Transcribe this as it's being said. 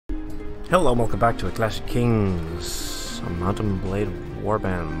Hello and welcome back to a Clash of Kings, a Mountain Blade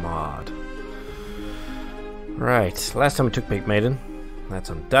Warband mod. Right, last time we took Big Maiden. That's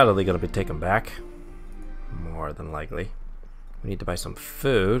undoubtedly going to be taken back. More than likely. We need to buy some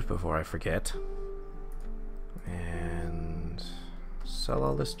food before I forget. And sell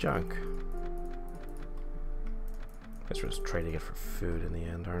all this junk. Guess we're just trading it for food in the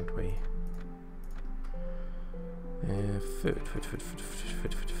end, aren't we?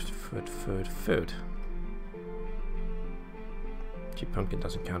 Food. Gee, pumpkin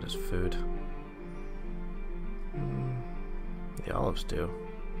doesn't count as food. The olives do.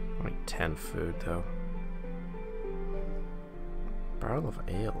 Only 10 food, though. Barrel of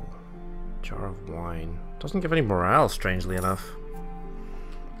ale. Jar of wine. Doesn't give any morale, strangely enough.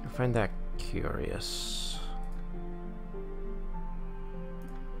 I find that curious.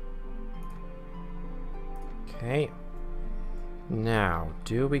 Okay. Now,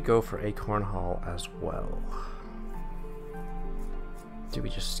 do we go for Acorn Hall as well? Do we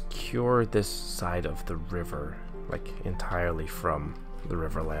just cure this side of the river, like entirely from the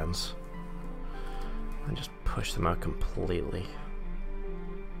Riverlands, and just push them out completely?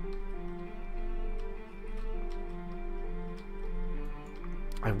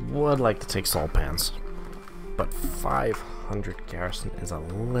 I would like to take salt pans, but 500 garrison is a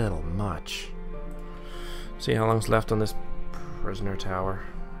little much. See how long's left on this prisoner tower.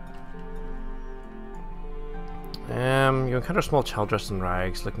 You encounter a small child dressed in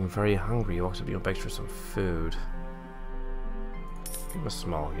rags, looking very hungry. He walks up to you and begs for some food. Give him a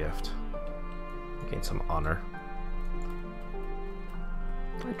small gift. Gain some honor.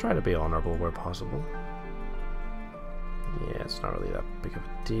 I try to be honorable where possible. Yeah, it's not really that big of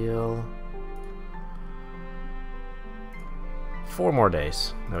a deal. 4 more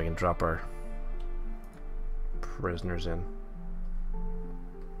days. Then we can drop our prisoners in.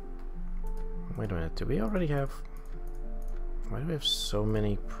 Wait a minute, do we already have... Why do we have so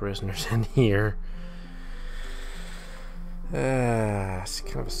many prisoners in here? It's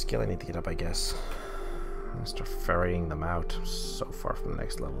kind of a skill I need to get up, I guess. I'll start ferrying them out. I'm so far from the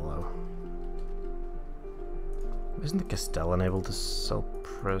next level, though. Isn't the Castellan able to sell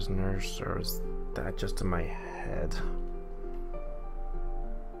prisoners, or is that just in my head?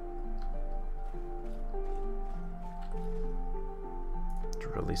 To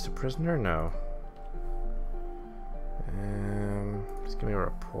release a prisoner? No. Just give me a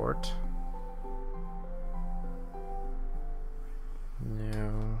report.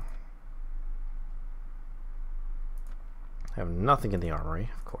 No. I have nothing in the armory,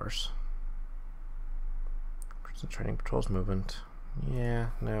 of course. Prison training, patrols, movement.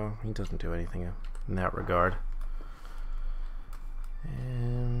 Yeah, no, he doesn't do anything in that regard.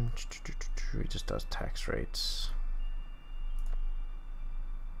 And he just does tax rates.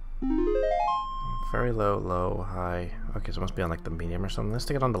 Very low, low, high. Okay, so it must be on like the medium or something. Let's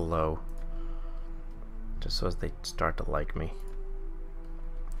stick it on the low. Just so as they start to like me.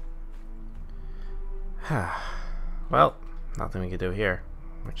 Well, nothing we can do here.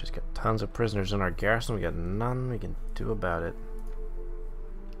 We just get tons of prisoners in our garrison. We got none we can do about it.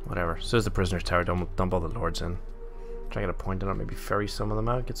 Whatever. As soon as the prisoners tower, dump all the lords in. Try to get a point on it, maybe ferry some of them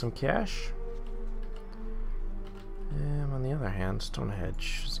out, get some cash. On the other hand,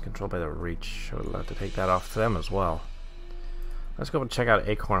 Stonehenge is controlled by the Reach. I would love to take that off to them as well. Let's go and check out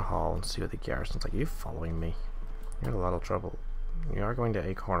Acorn Hall and see what the garrison's like. Are you following me? You're in a lot of trouble. You are going to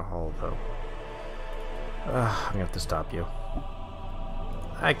Acorn Hall, though. I'm gonna have to stop you.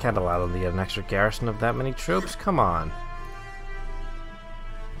 I can't allow them to get an extra garrison of that many troops. Come on.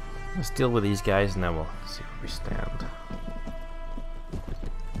 Let's deal with these guys and then we'll see where we stand.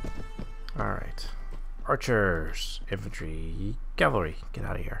 Alright. Archers, infantry, cavalry, get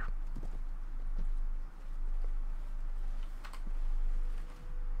out of here.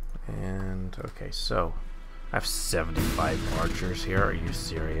 And, okay, so I have 75 archers here. Are you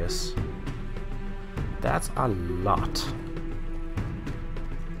serious? That's a lot.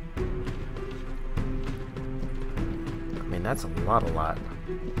 I mean, that's a lot.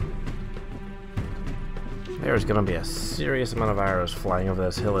 There's gonna be a serious amount of arrows flying over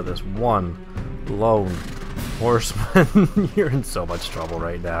this hill at this one lone horseman. You're in so much trouble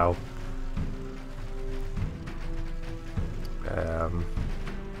right now.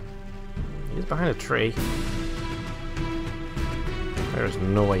 He's behind a tree. There's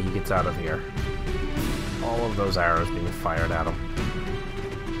no way he gets out of here. All of those arrows being fired at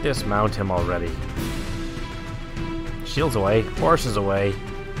him. Dismount him already. Shields away, horses away.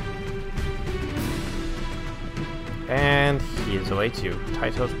 And he is away too.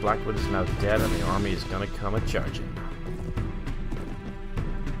 Tightos Blackwood is now dead and the army is gonna come a-charging.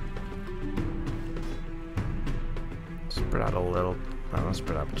 Spread out a little. No, not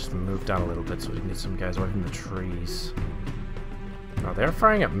spread out, but just move down a little bit so we can get some guys away from the trees. Oh, they're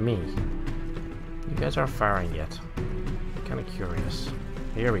firing at me. You guys aren't firing yet. Kind of curious.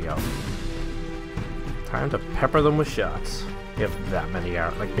 Here we go. Time to pepper them with shots. We have that many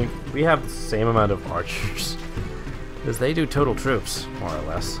arrows. Like, we have the same amount of archers as they do total troops, more or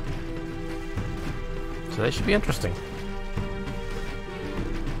less. So they should be interesting.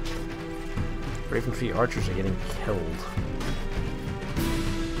 Infantry archers are getting killed.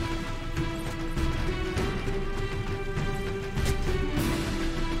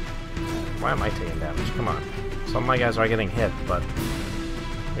 Why am I taking damage? Come on. Some of my guys are getting hit, but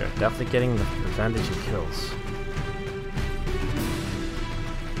we're definitely getting the advantage in kills.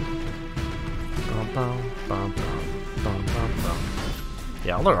 Bum, bum, bum, bum, bum, bum, bum.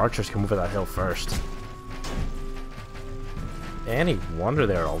 Yeah, all their archers come over that hill first. Any wonder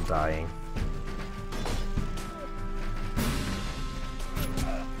they're all dying.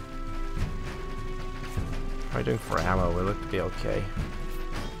 How are we doing for ammo? We look to be okay.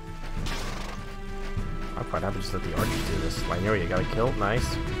 I'm quite happy to just let the archers do this. Liner, you got a kill.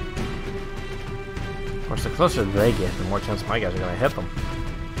 Nice. Of course, the closer they get, the more chance my guys are going to hit them.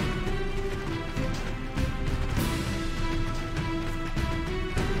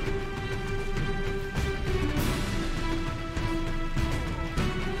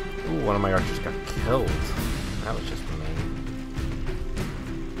 Ooh, one of my archers got killed. That was just mean.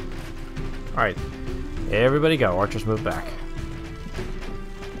 Alright. Everybody go. Archers move back.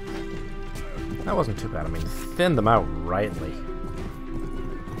 That wasn't too bad. I mean, thinned them out rightly.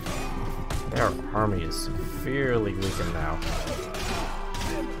 Their army is severely weakened now.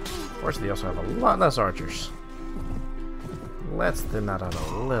 Of course, they also have a lot less archers. Let's thin that out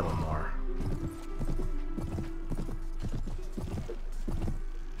a little more.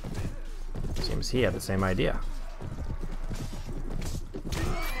 Seems he had the same idea.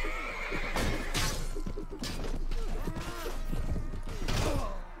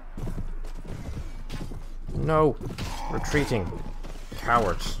 No! Retreating.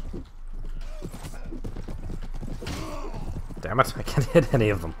 Cowards. Damn it, I can't hit any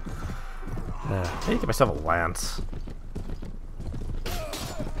of them. I need to get myself a lance.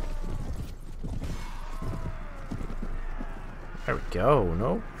 There we go,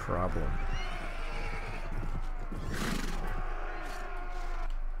 no problem.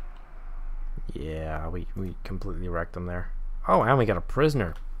 Yeah, we completely wrecked them there. Oh, and we got a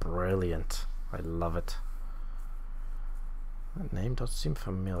prisoner. Brilliant. I love it. That name does seem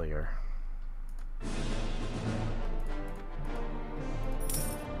familiar.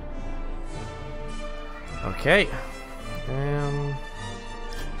 Okay.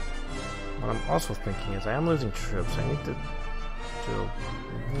 What I'm also thinking is I am losing troops. I need to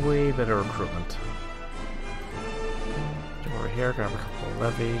do way better recruitment. Go over here, grab a couple of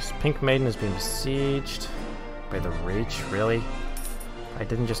levies. Pink Maiden is being besieged by the Reach, really? I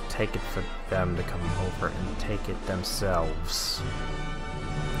didn't just take it for them to come over and take it themselves.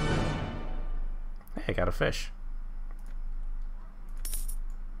 Hey, I got a fish.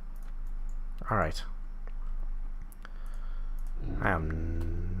 Alright. I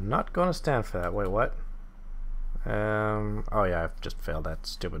am not going to stand for that. Wait, what? Oh yeah, I've just failed that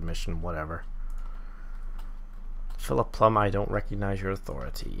stupid mission, whatever. Philip Plum, I don't recognize your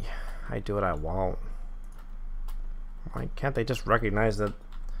authority. I do what I want. Why can't they just recognize that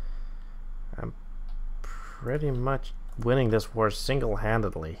I'm pretty much winning this war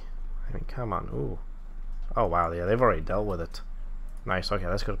single-handedly? I mean, come on. Ooh. Oh, wow. Yeah, they've already dealt with it. Nice. Okay,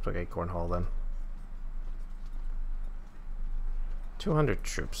 let's go to Acorn Hall then. 200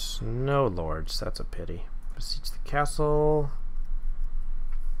 troops. No lords. That's a pity. Besiege the castle.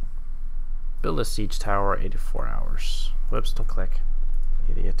 Build a siege tower. 84 hours. Whoops, don't click.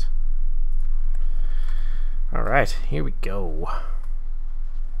 Idiot. Alright, here we go.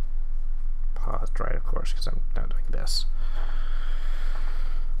 Paused right, of course, because I'm now doing this.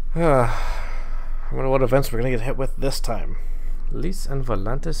 I wonder what events we're going to get hit with this time. Lys and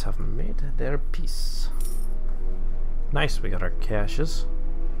Volantis have made their peace. Nice, we got our caches.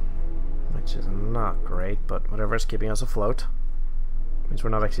 Which is not great, but whatever is keeping us afloat. Means we're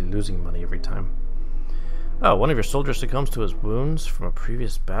not actually losing money every time. Oh, one of your soldiers succumbs to his wounds from a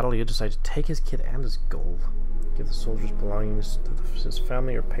previous battle. You decide to take his kit and his gold. Give the soldier's belongings to his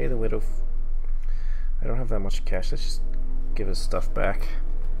family or pay the widow. I don't have that much cash. Let's just give his stuff back.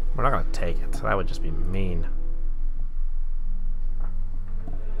 We're not going to take it. That would just be mean.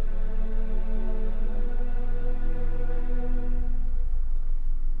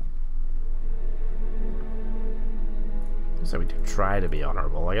 So we do try to be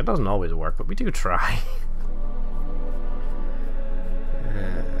honorable. Like, it doesn't always work, but we do try.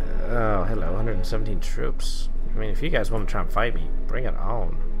 Oh, hello, 117 troops. I mean, if you guys want to try and fight me, bring it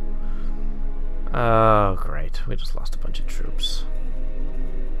on. Oh, great. We just lost a bunch of troops.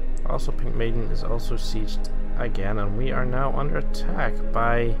 Also, Pink Maiden is also sieged again, and we are now under attack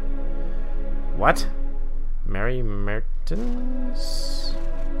by... What? Mary Mertens?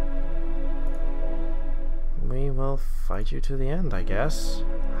 We will fight you to the end, I guess.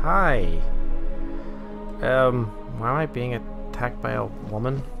 Hi. Why am I being attacked by a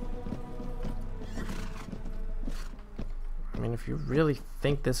woman? I mean, if you really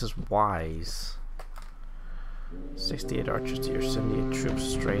think this is wise... 68 archers to your 78 troops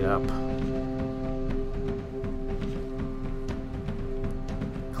straight up.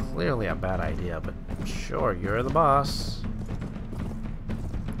 Clearly a bad idea, but sure, you're the boss.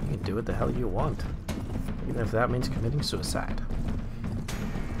 You can do what the hell you want, even if that means committing suicide.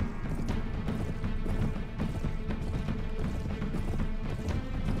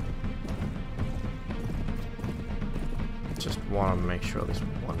 Just want to make sure at least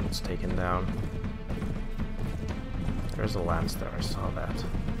one is taken down. There's a lance there, I saw that.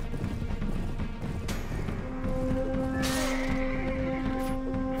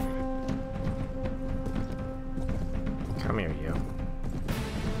 Come here, you.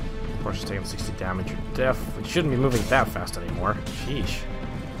 Of course, you're taking 60 damage. You're deaf. We shouldn't be moving that fast anymore. Sheesh.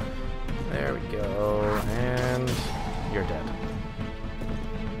 There we go. And you're dead.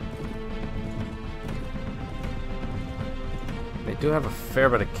 They do have a fair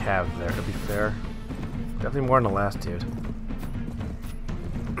bit of cav there, to be fair. Definitely more than the last dude.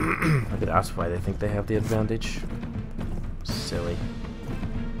 I could ask why they think they have the advantage. Silly.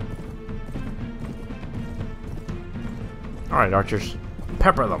 Alright, archers.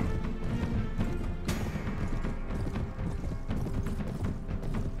 Pepper them!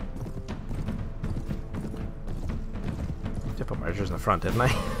 I put my archers in the front, didn't I?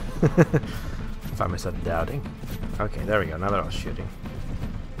 Find myself doubting. Okay, there we go. Now they're all shooting.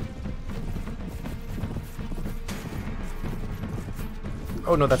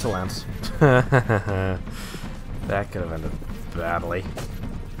 Oh no, that's a lance. That could have ended badly.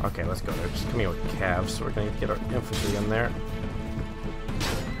 Okay, let's go there. Just coming with calves, so we're going to get our infantry in there.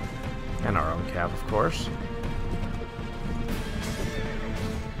 And our own cav, of course.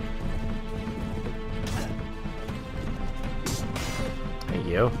 Hey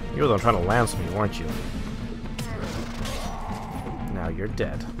you. You were the one trying to lance me, weren't you? Now you're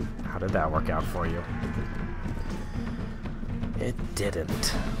dead. How did that work out for you? It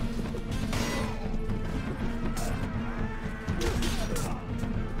didn't.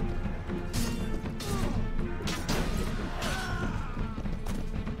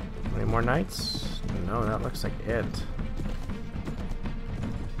 Any more knights? No, that looks like it.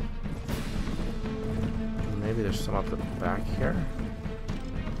 Maybe there's some up the back here.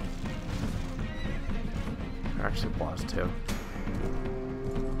 There actually was too.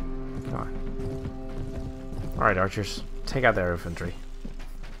 Come on. Alright, archers. Take out their infantry.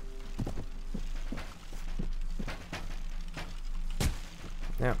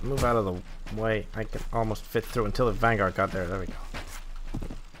 Yeah, move out of the way. I can almost fit through until the vanguard got there. There we go.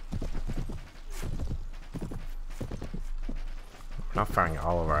 We're not firing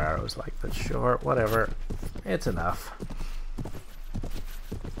all of our arrows like that. Sure, whatever. It's enough.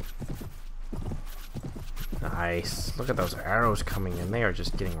 Nice. Look at those arrows coming in. They are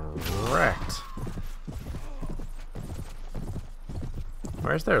just getting wrecked.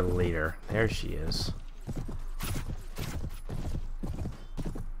 Where's their leader? There she is.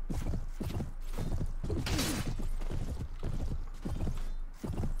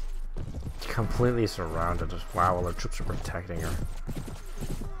 Completely surrounded. Wow, all our troops are protecting her.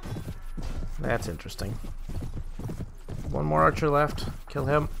 That's interesting. One more archer left. Kill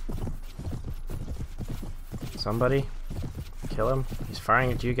him. Somebody. Kill him. He's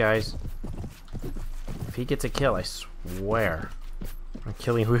firing at you guys. If he gets a kill, I swear I'm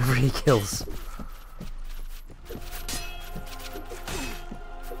killing whoever he kills.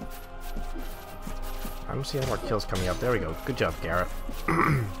 I don't see any more kills coming up. There we go. Good job, Garrett.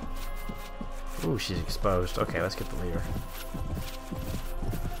 Ooh, she's exposed. Okay, let's get the leader.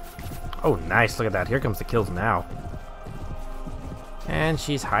 Oh, nice. Look at that. Here comes the kills now. And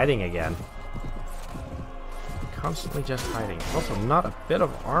she's hiding again. Constantly just hiding. Also, not a bit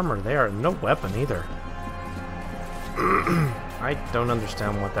of armor there. No weapon either. I don't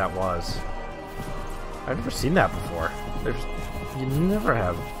understand what that was. I've never seen that before. You never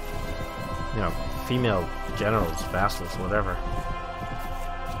have, you know, female generals, vassals, whatever.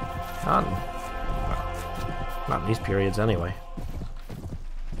 Not in these periods anyway.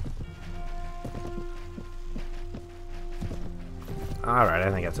 Alright,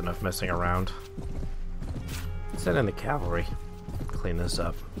 I think that's enough messing around. Send in the cavalry. Clean this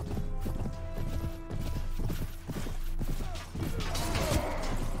up.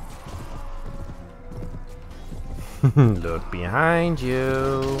 Look behind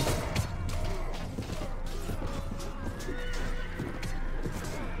you.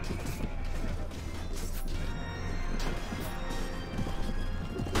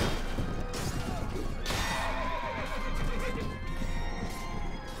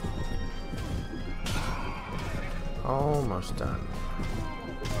 Almost done.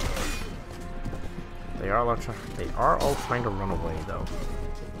 They are all trying to run away, though.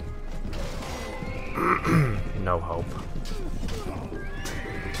 No hope.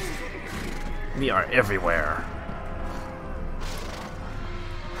 We are everywhere.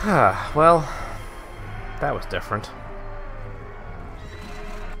 Well, that was different.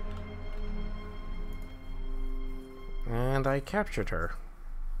 And I captured her.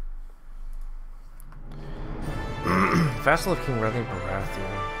 Vassal of King Redley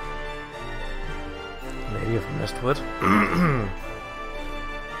Baratheon. Lady of Mistwood.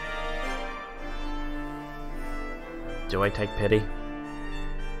 Do I take pity?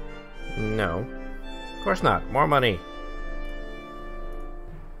 No. Of course not. More money.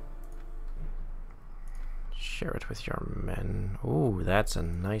 Share it with your men. Ooh, that's a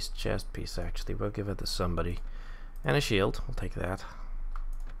nice chest piece, actually. We'll give it to somebody. And a shield. We'll take that.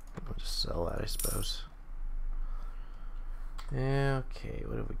 We'll just sell that, I suppose. Okay,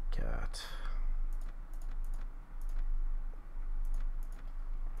 what have we got?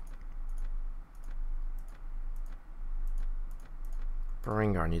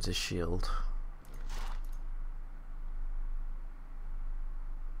 Berengar needs a shield.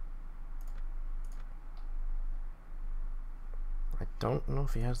 I don't know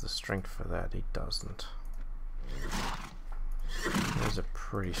if he has the strength for that. He doesn't. There's a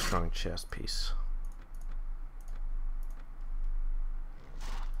pretty strong chest piece.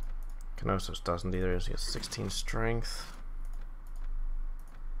 Knossos doesn't either. He has 16 strength.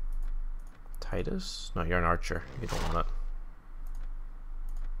 Titus? No, you're an archer. You don't want it.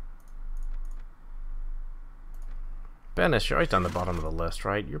 Bennis, you're right down the bottom of the list,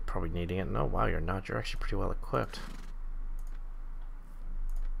 right? You're probably needing it. No, wow, you're not. You're actually pretty well equipped.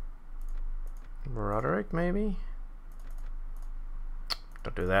 Roderick, maybe?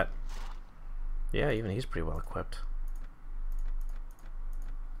 Don't do that. Yeah, even he's pretty well equipped.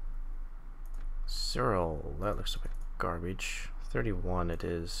 Cyril, that looks a bit garbage. 31 it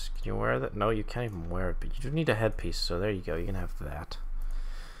is. Can you wear that? No, you can't even wear it, but you do need a headpiece, so there you go. You can have that.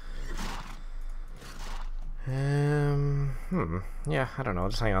 Yeah, I don't know. I'll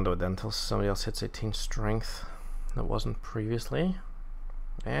just hang on to it then until somebody else hits 18 strength that wasn't previously.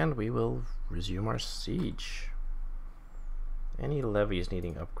 And we will resume our siege. Any levies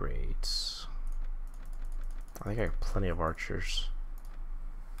needing upgrades? I think I have plenty of archers.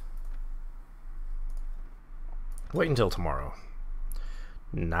 Wait until tomorrow.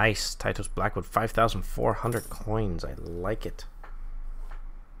 Nice. Titus Blackwood, 5,400 coins. I like it.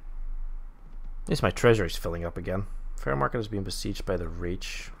 At least my treasury's filling up again. Fair Market is being besieged by the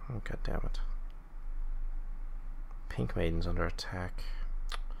Reach. Oh, god damn it. Pink Maiden's under attack.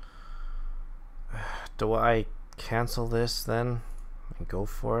 Do I cancel this then and go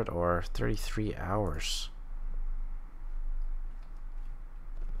for it, or 33 hours?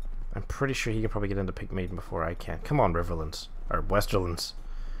 I'm pretty sure he can probably get into Pink Maiden before I can. Come on, Riverlands. Or Westerlands.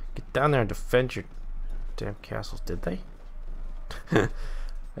 Get down there and defend your damn castles. Did they?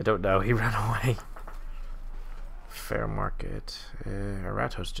 I don't know. He ran away. Fair Market.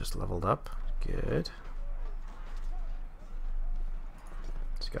 Aratos just leveled up. Good.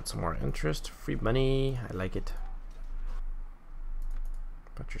 It's got some more interest. Free money. I like it.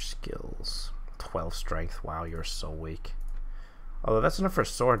 About your skills. 12 strength. Wow, you're so weak. Although that's enough for a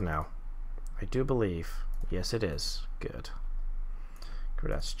sword now. I do believe. Yes, it is. Good. Get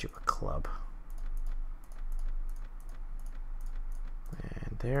rid of that stupid club.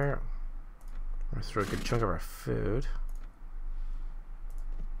 And there. I'm going to throw a good chunk of our food.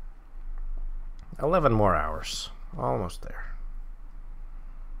 11 more hours. Almost there.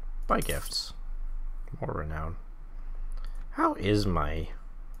 Buy gifts. More renown. How is my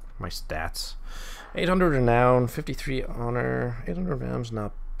stats? 800 renown, 53 honor. 800 renown's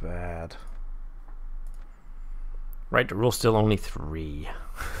not bad. Right to rule still only 3.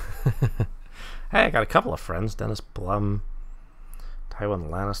 Hey, I got a couple of friends. Dennis Blum, Tywin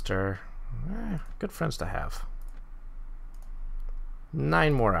Lannister. Good friends to have.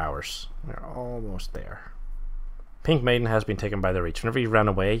 9 more hours. We're almost there. Pink Maiden has been taken by the Reach. Whenever he ran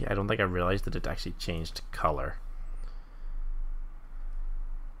away, I don't think I realized that it actually changed color.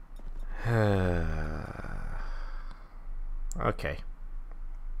 Okay.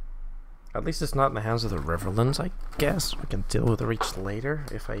 At least it's not in the hands of the Riverlands, I guess. We can deal with the Reach later,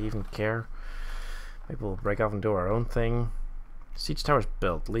 if I even care. Maybe we'll break off and do our own thing. Siege towers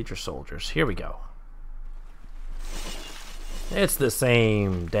built. Lead your soldiers. Here we go. It's the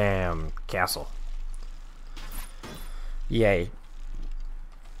same damn castle. Yay.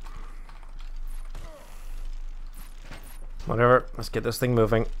 Whatever. Let's get this thing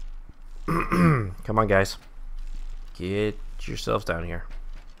moving. Come on, guys. Get yourselves down here.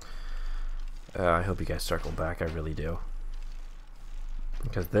 I hope you guys circle back. I really do.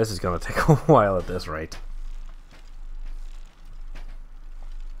 Because this is going to take a while at this rate.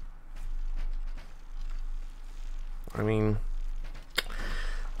 I mean,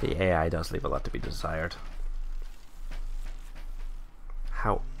 the AI does leave a lot to be desired.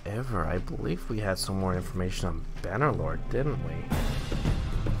 However, I believe we had some more information on Bannerlord, didn't we?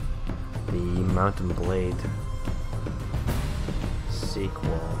 The Mountain Blade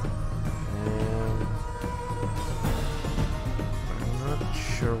sequel. And I'm not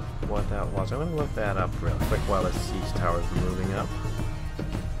sure what that was. I'm going to look that up real quick while the siege tower is moving up.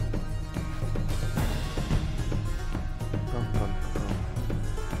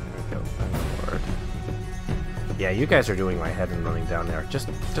 Yeah, you guys are doing my head and running down there. Just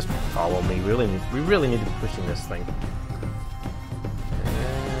follow me. We really need to be pushing this thing.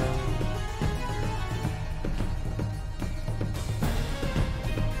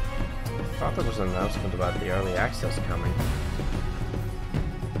 I thought there was an announcement about the early access coming.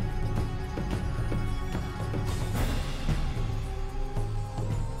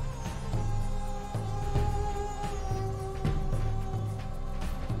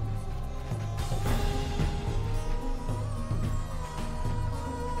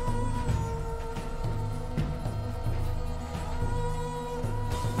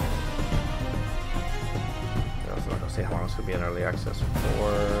 Say how long this could be in early access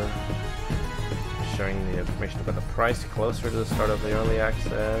for. Showing the information about the price closer to the start of the early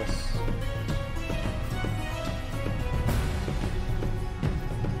access.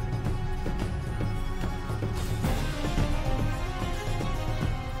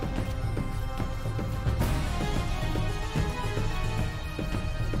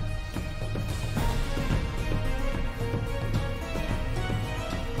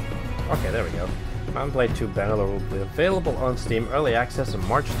 Okay, there we go. Mountain Blade 2 Bannerlord will be available on Steam early access in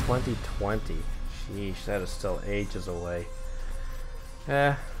March 2020. Sheesh, that is still ages away.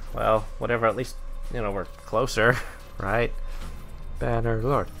 Well, whatever, at least, you know, we're closer, right?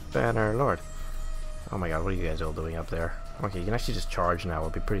 Bannerlord, Bannerlord. Oh my god, what are you guys all doing up there? Okay, you can actually just charge now, we'll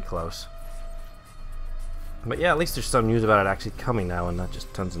be pretty close. But yeah, at least there's some news about it actually coming now and not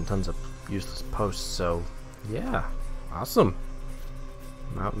just tons and tons of useless posts, so yeah, awesome.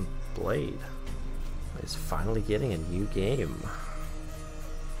 Mountain Blade is finally getting a new game.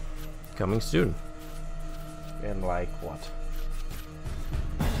 Coming soon. In like, what?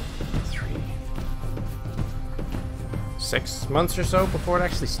 6 months or so before it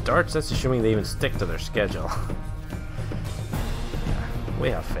actually starts? That's assuming they even stick to their schedule. Yeah, we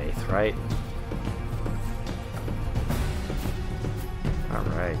have faith, right?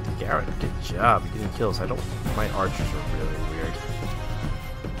 Alright, Garrett, good job. You getting kills. My archers are really weird.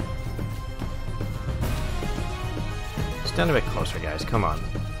 Stand a bit closer, guys. Come on.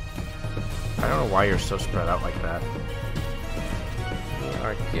 I don't know why you're so spread out like that. We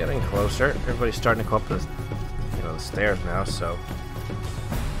are getting closer. Everybody's starting to go up the, the stairs now, so.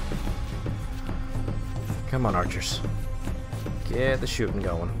 Come on, archers. Get the shooting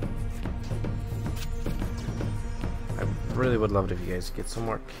going. I really would love it if you guys get some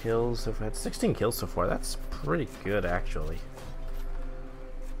more kills. I've had 16 kills so far. That's pretty good, actually.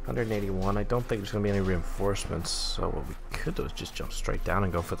 181. I don't think there's going to be any reinforcements, so what we could do is just jump straight down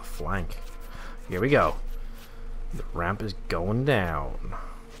and go for the flank. Here we go. The ramp is going down.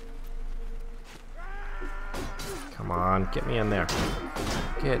 Come on, get me in there.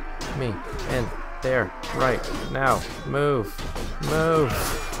 Get me in there right now. Move. Move.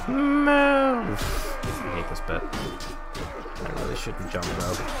 Move. I hate this bit. I really shouldn't jump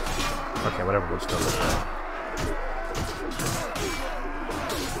though. Okay, whatever, we'll just go this way.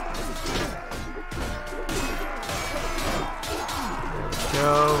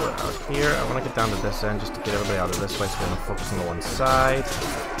 Go out here. I want to get down to this end just to get everybody out of this way, so we're going to focus on the one side.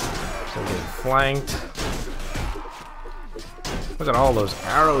 So we're getting flanked. Look at all those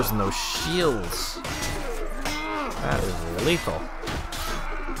arrows and those shields. That is lethal.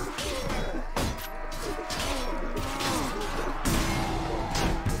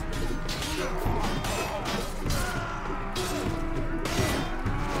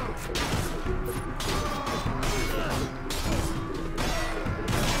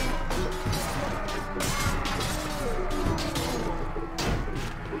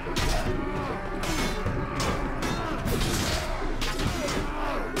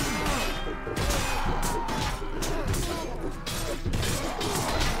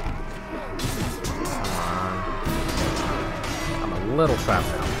 little trap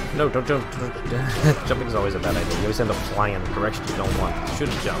now. No, don't jump. Jumping is always a bad idea. You always end up flying in the direction you don't want. You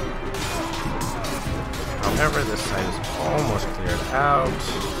shouldn't jump. However, this side is almost cleared out.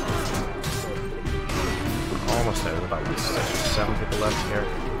 Almost there. There's about like 6 or 7 people left here.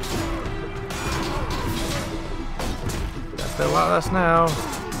 That's a lot less now.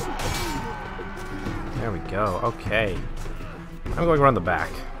 There we go. Okay. I'm going around the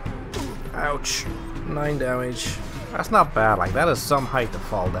back. Ouch. 9 damage. That's not bad. Like, that is some height to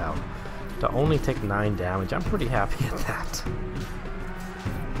fall down. To only take 9 damage, I'm pretty happy at that.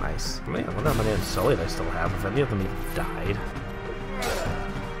 Nice. I wonder how many Unsullied I still have, if any of them even died.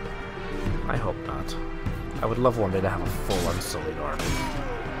 I hope not. I would love one day to have a full Unsullied army.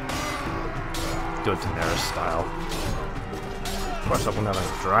 Do it Daenerys style. Of course, I won't have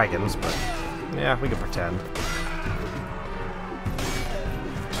any dragons, but yeah, we can pretend.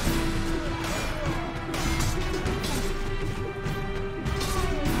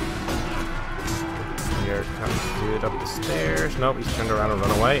 Here comes the dude up the stairs. Nope, he's turned around and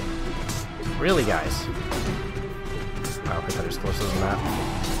run away. Really, guys? Wow, I thought he was closer than that.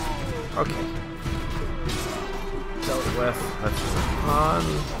 Okay. Dealt with. Let's move on.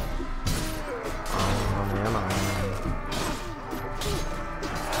 Oh, man,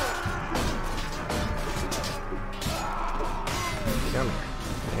 Come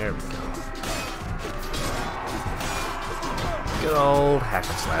here. There we go. Good old hack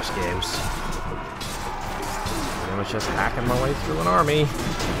and slash games. I was just hacking my way through an army.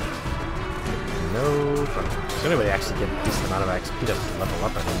 No problem. Does anybody actually get a decent amount of XP to level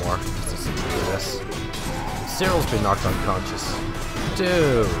up anymore? Just to see this. Cyril's been knocked unconscious.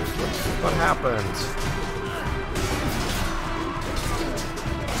 Dude, what happened?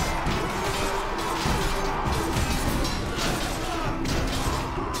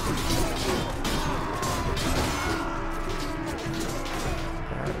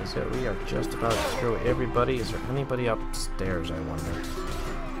 So we are just about through everybody. Is there anybody upstairs, I wonder?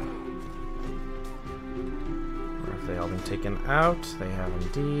 Or have they all been taken out? They have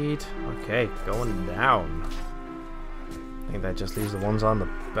indeed. Okay, going down. I think that just leaves the ones on the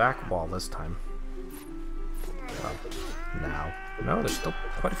back wall this time. Well, now. No, there's still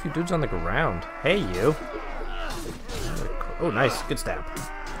quite a few dudes on the ground. Hey, you! Oh, nice. Good stab.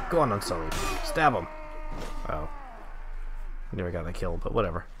 Go on, Unsullied. Stab him. Oh. Never got a kill, but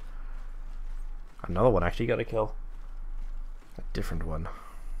whatever. Another one actually got a kill. A different one.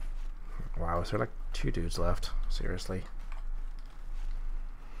 Wow, is there like 2 dudes left? Seriously.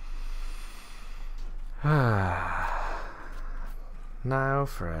 Now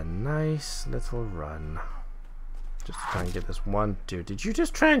for a nice little run. Just to try and get this one dude. Did you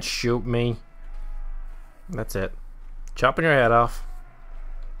just try and shoot me? That's it. Chopping your head off.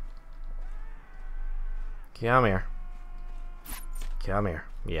 Come here. Come here.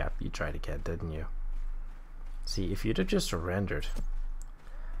 Yeah, you tried again, didn't you? See, if you'd have just surrendered,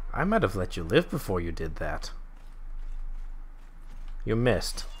 I might have let you live before you did that. You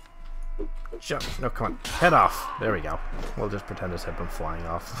missed. Jump. No, come on. Head off. There we go. We'll just pretend his head went flying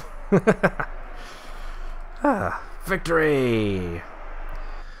off. Ah, victory!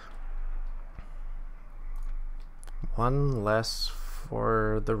 One less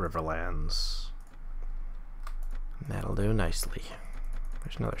for the Riverlands. That'll do nicely.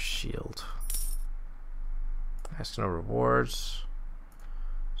 There's another shield. Ask no rewards.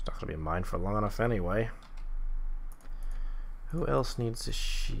 It's not going to be mine for long enough anyway. Who else needs a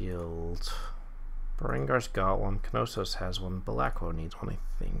shield? Berengar's got one. Knossos has one. Belacco needs one, I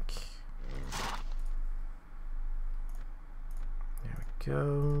think. There we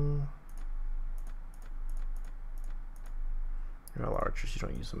go. You're all archers. You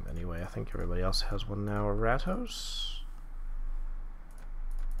don't use them anyway. I think everybody else has one now. Ratos.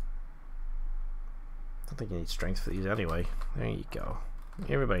 I don't think you need strength for these anyway. There you go.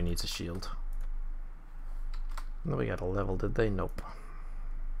 Everybody needs a shield. Nobody got a level, did they? Nope.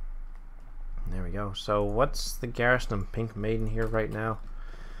 There we go. So what's the garrison of Pink Maiden here right now?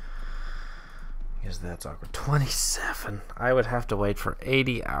 Because that's awkward. 27. I would have to wait for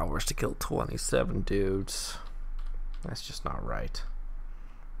 80 hours to kill 27 dudes. That's just not right.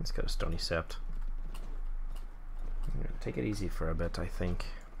 Let's go to Stony Sept. I'm gonna take it easy for a bit, I think.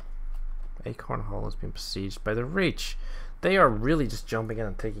 Acorn Hall has been besieged by the Reach. They are really just jumping in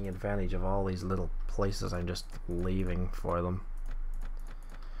and taking advantage of all these little places I'm just leaving for them.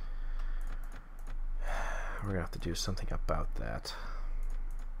 We're gonna have to do something about that.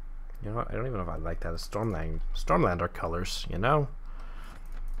 You know what? I don't even know if I like that as Stormlander colors, you know?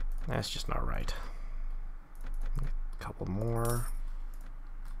 That's just not right. A couple more.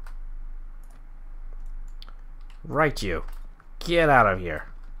 Right, you. Get out of here.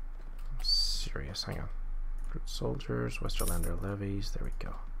 I'm serious. Hang on. Recruit soldiers, Westerlander levies. There we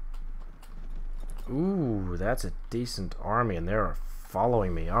go. Ooh, that's a decent army, and they're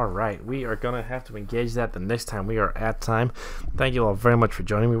following me. Alright, we are going to have to engage that the next time we are at time. Thank you all very much for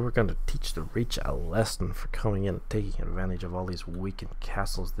joining me. We're going to teach the Reach a lesson for coming in and taking advantage of all these weakened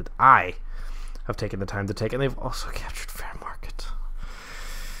castles that I have taken the time to take, and they've also captured Fair Market.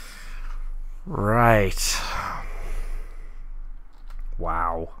 Right.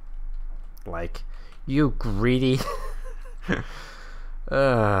 Wow. Like, you greedy...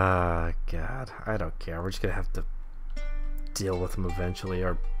 God, I don't care. We're just gonna have to deal with them eventually,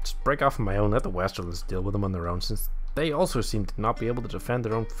 or just break off on my own. Let the Westerlands deal with them on their own, since they also seem to not be able to defend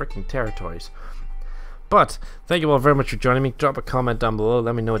their own freaking territories. But thank you all very much for joining me. Drop a comment down below.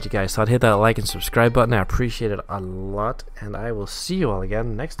 Let me know what you guys thought. Hit that like and subscribe button. I appreciate it a lot, and I will see you all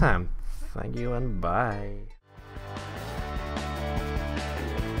again next time. Thank you and bye.